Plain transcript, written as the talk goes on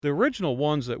The original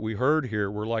ones that we heard here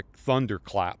were like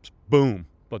thunderclaps, boom,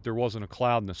 but there wasn't a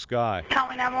cloud in the sky.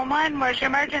 Calling 911, where's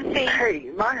your emergency? Hey,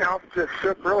 my house just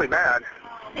shook really bad.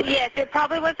 Yes, it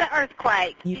probably was an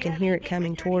earthquake. You can hear it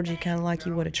coming towards you kind of like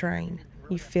you would a train.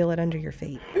 You feel it under your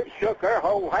feet. It shook our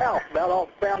whole house about off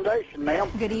the foundation,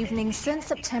 ma'am. Good evening. Since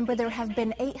September, there have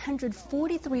been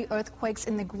 843 earthquakes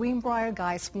in the Greenbrier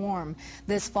Guy Swarm.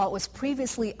 This fault was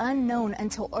previously unknown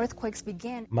until earthquakes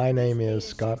began. My name is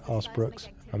Scott Osbrooks.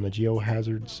 I'm the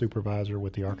geohazard supervisor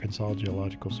with the Arkansas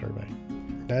Geological Survey.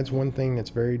 That's one thing that's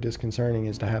very disconcerting,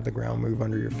 is to have the ground move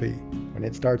under your feet. When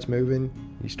it starts moving,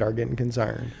 you start getting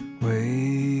concerned. Waves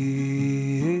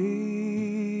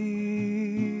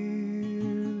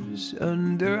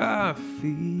under our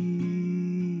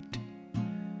feet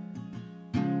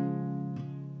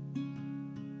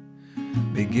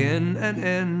begin and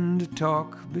end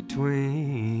talk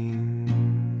between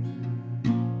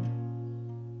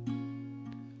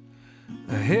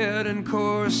a hidden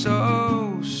course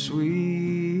so sweet.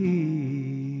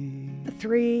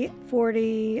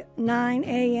 3:49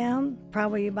 a.m.,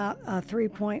 probably about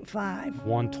 3.5.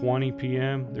 1:20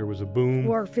 p.m., there was a boom.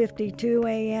 4:52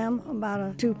 a.m., about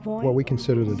a 2 point. What we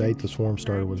consider the date the swarm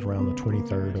started was around the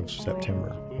 23rd of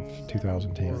September of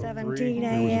 2010. 17 There was a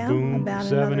a.m., boom. about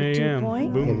 7 another 2 a.m.,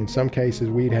 point. boom. And in some cases,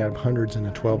 we'd have hundreds in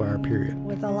a 12-hour period.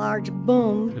 With a large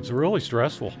boom. It's really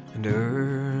stressful. And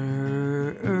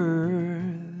earth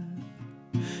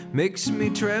makes me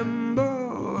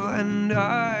tremble, and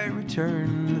I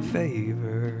return the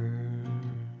favor.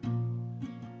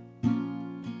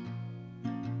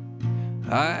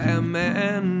 I am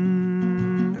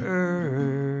an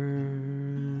earth,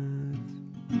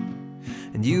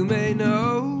 and you may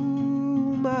know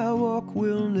my walk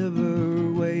will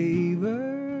never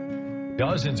waver.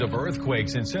 Dozens of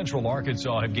earthquakes in central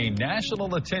Arkansas have gained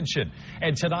national attention,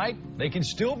 and tonight they can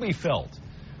still be felt.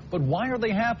 But why are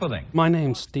they happening? My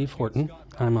name's Steve Horton.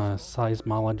 I'm a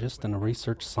seismologist and a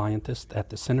research scientist at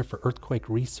the Center for Earthquake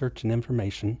Research and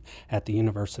Information at the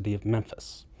University of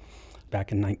Memphis.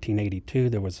 Back in 1982,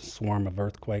 there was a swarm of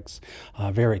earthquakes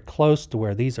very close to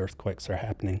where these earthquakes are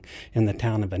happening in the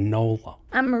town of Enola.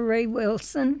 I'm Marie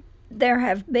Wilson. There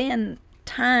have been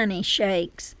tiny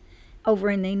shakes over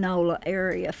in the Enola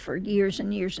area for years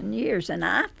and years and years, and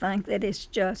I think that it's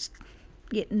just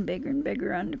getting bigger and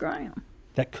bigger underground.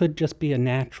 That could just be a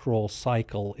natural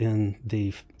cycle in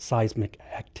the seismic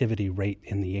activity rate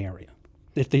in the area.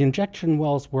 If the injection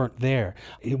wells weren't there,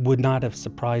 it would not have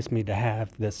surprised me to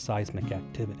have this seismic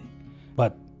activity.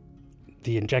 But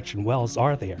the injection wells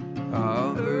are there.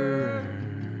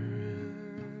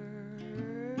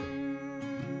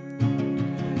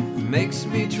 Makes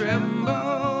me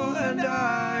tremble, and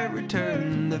I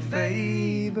return the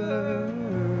favor.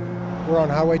 We're on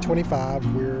Highway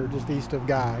 25. We're just east of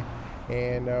Guy,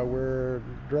 and we're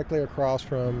directly across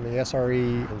from the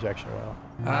SRE injection well.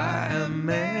 I am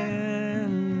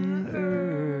an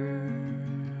earth,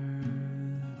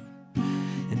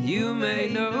 and you may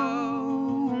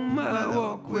know my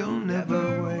walk will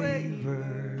never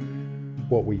waver.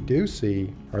 What we do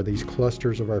see are these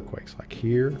clusters of earthquakes, like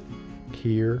here,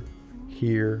 here,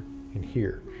 here, and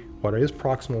here. What is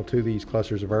proximal to these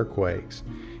clusters of earthquakes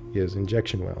is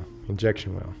injection well,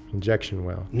 injection well, injection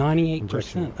well.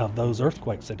 98% of those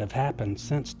earthquakes that have happened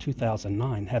since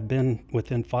 2009 have been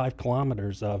within 5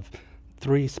 kilometers of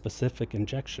 3 specific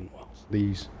injection wells.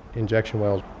 These injection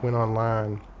wells went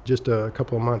online just a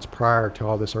couple of months prior to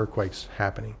all this earthquakes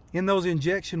happening. In those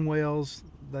injection wells,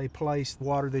 they place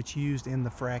water that's used in the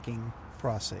fracking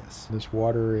process. This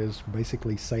water is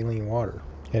basically saline water,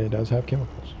 and it does have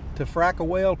chemicals. To frack a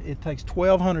well, it takes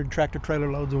 1,200 tractor-trailer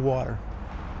loads of water.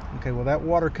 Okay, well, that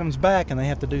water comes back, and they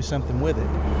have to do something with it.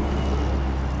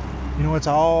 You know, it's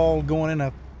all going in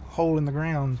a hole in the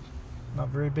ground, not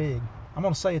very big. I'm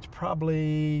going to say it's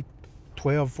probably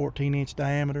 12, 14-inch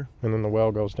diameter. And then the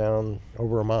well goes down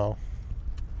over a mile.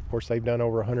 Of course, they've done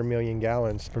over 100 million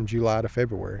gallons from July to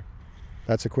February.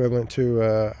 That's equivalent to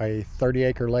a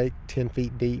 30-acre lake, 10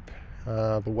 feet deep.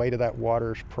 The weight of that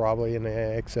water is probably in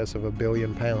excess of 1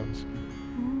 billion pounds.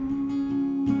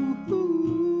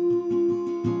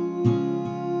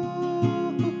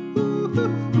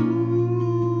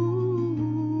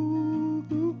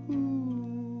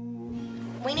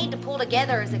 We need to pull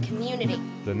together as a community.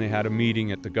 Then they had a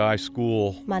meeting at the Guy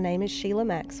School. My name is Sheila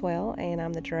Maxwell, and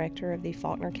I'm the director of the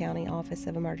Faulkner County Office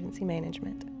of Emergency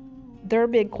Management. Their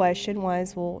big question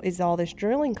was, well, is all this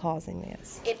drilling causing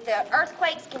this? If the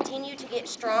earthquakes continue to get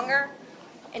stronger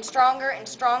and stronger and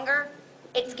stronger,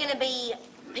 it's going to be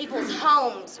people's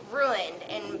homes ruined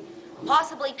and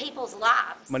possibly people's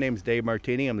lives. My name is Dave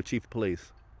Martini. I'm the chief of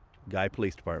police, Guy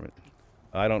Police Department.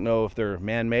 I don't know if they're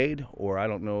man-made or I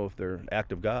don't know if they're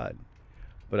act of God,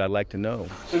 but I'd like to know.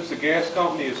 Since the gas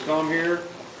company has come here,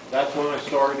 that's when I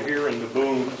started hearing the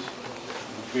booms and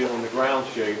feeling the ground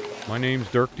shake. My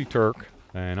name's Dirk de Turk,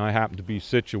 and I happen to be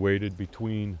situated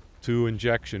between two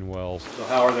injection wells. So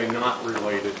how are they not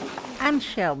related? I'm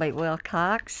Shelby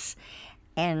Wilcox,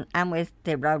 and I'm with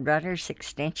the Roadrunners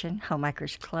Extension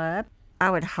Homemakers Club. I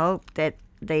would hope that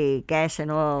the gas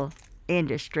and oil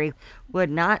industry would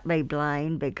not be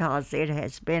blamed because it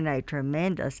has been a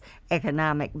tremendous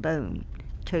economic boom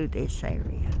to this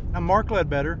area. I'm Mark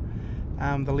Ledbetter.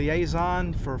 I'm the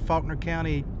liaison for Faulkner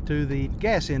County to the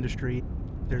gas industry.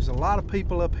 There's a lot of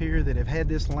people up here that have had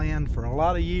this land for a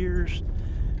lot of years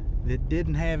that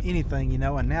didn't have anything,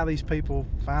 and now these people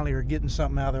finally are getting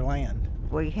something out of their land.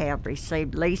 We have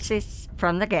received leases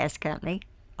from the gas company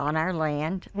on our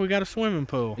land. We got a swimming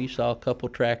pool. You saw a couple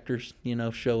tractors,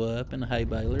 show up and a hay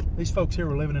baler. These folks here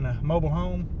were living in a mobile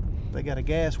home. They got a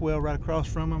gas well right across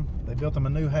from them. They built them a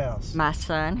new house. My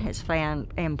son has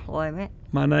found employment.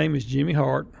 My name is Jimmy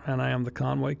Hart, and I am the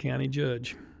Conway County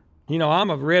Judge. I'm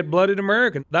a red-blooded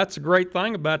American. That's the great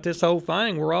thing about this whole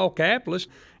thing. We're all capitalists.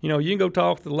 You can go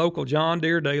talk to the local John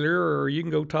Deere dealer, or you can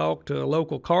go talk to a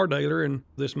local car dealer, and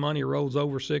this money rolls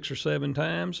over 6 or 7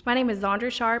 times. My name is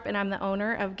Zondra Sharp, and I'm the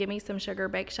owner of Gimme Some Sugar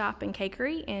Bake Shop and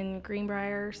Cakery in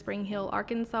Greenbrier, Spring Hill,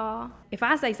 Arkansas. If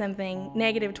I say something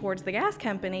negative towards the gas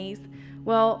companies,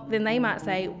 well, then they might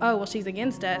say, oh, well, she's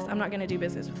against us. I'm not going to do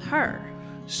business with her.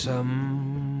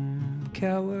 Some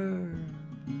coward,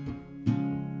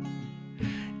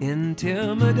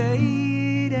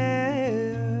 intimidated,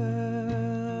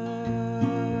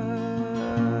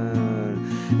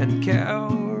 and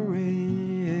cowering.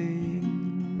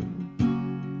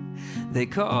 They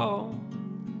call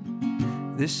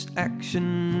this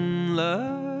action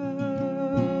love.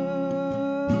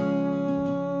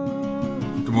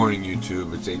 Good morning,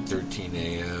 YouTube. It's 8:13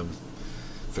 a.m.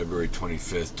 February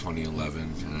 25th,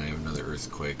 2011, and I have another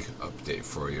earthquake update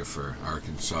for you for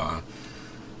Arkansas.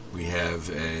 We have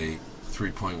a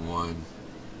 3.1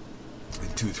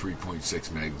 and 2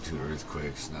 3.6 magnitude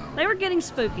earthquakes now. They were getting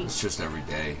spooky. It's just every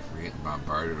day. We're getting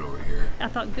bombarded over here. I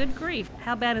thought, good grief,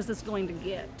 how bad is this going to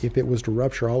get? If it was to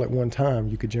rupture all at one time,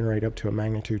 you could generate up to a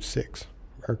magnitude 6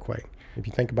 earthquake. If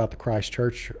you think about the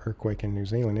Christchurch earthquake in New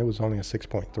Zealand, it was only a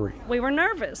 6.3. We were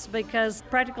nervous because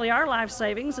practically our life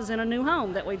savings is in a new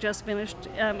home that we just finished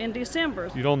in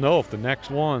December. You don't know if the next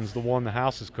one's the one the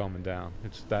house is coming down.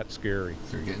 It's that scary.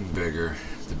 They're getting bigger.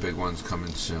 The big one's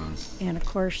coming soon. And of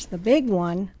course, the big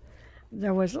one,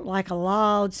 there was like a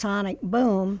loud sonic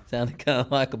boom. Sounded kind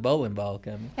of like a bowling ball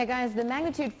coming. Hey guys, the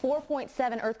magnitude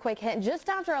 4.7 earthquake hit just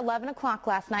after 11 o'clock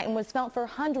last night and was felt for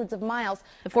hundreds of miles.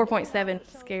 The 4.7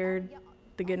 scared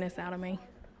the goodness out of me.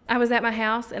 I was at my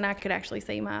house and I could actually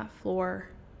see my floor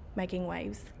making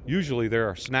waves. Usually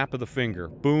they're a snap of the finger.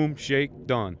 Boom, shake,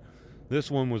 done. This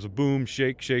one was a boom,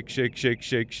 shake, shake, shake, shake,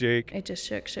 shake, shake. It just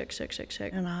shook, shook, shook, shook,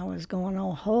 shook. And I was going,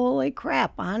 oh, holy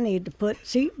crap, I need to put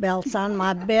seat belts on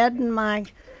my bed and my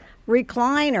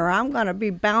recliner. I'm going to be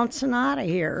bouncing out of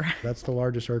here. That's the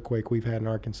largest earthquake we've had in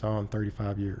Arkansas in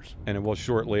 35 years. And it was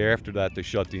shortly after that they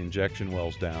shut the injection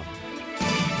wells down.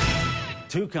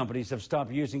 2 companies have stopped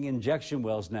using injection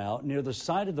wells now near the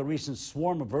site of the recent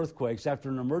swarm of earthquakes after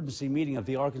an emergency meeting of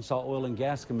the Arkansas Oil and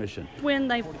Gas Commission. When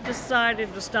they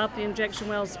decided to stop the injection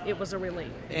wells, it was a relief.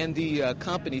 And the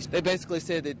companies, they basically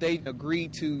said that they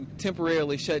agreed to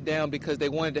temporarily shut down because they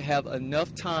wanted to have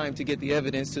enough time to get the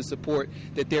evidence to support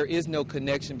that there is no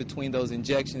connection between those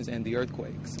injections and the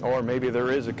earthquakes. Or maybe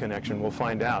there is a connection. We'll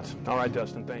find out. All right,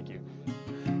 Dustin, thank you.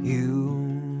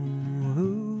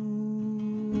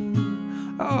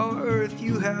 Oh, earth,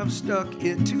 you have stuck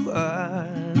it to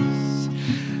us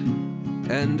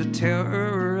and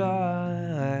terrorized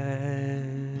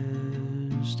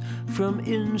from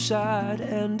inside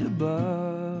and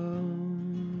above.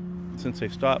 Since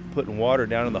they've stopped putting water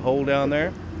down in the hole down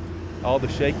there, all the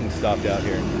shaking stopped out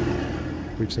here.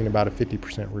 We've seen about a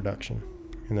 50% reduction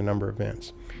in the number of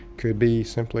events. Could be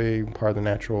simply part of the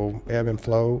natural ebb and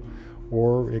flow,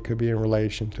 or it could be in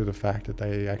relation to the fact that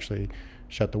they actually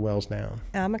shut the wells down.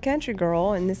 I'm a country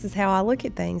girl, and this is how I look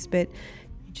at things, but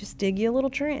you just dig you a little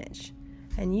trench,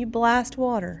 and you blast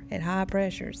water at high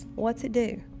pressures. What's it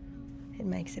do? It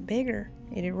makes it bigger.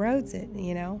 It erodes it,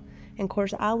 And of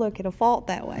course, I look at a fault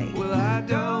that way. Well, I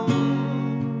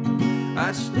don't.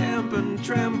 I stamp and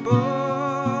trample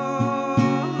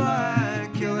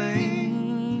like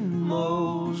killing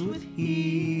moles with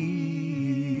heels.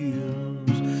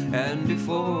 And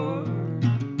before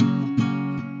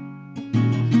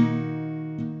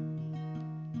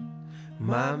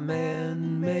my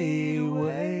man-made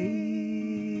way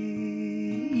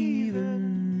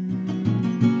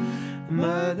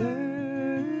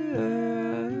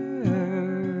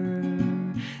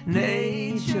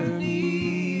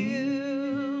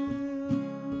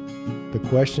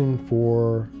question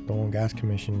for the Oil and Gas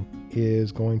Commission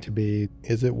is going to be,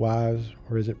 is it wise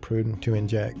or is it prudent to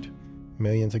inject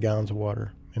millions of gallons of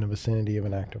water in the vicinity of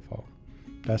an active fault?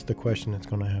 That's the question that's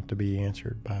going to have to be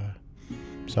answered by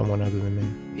someone other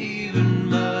than me. Even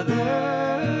Mother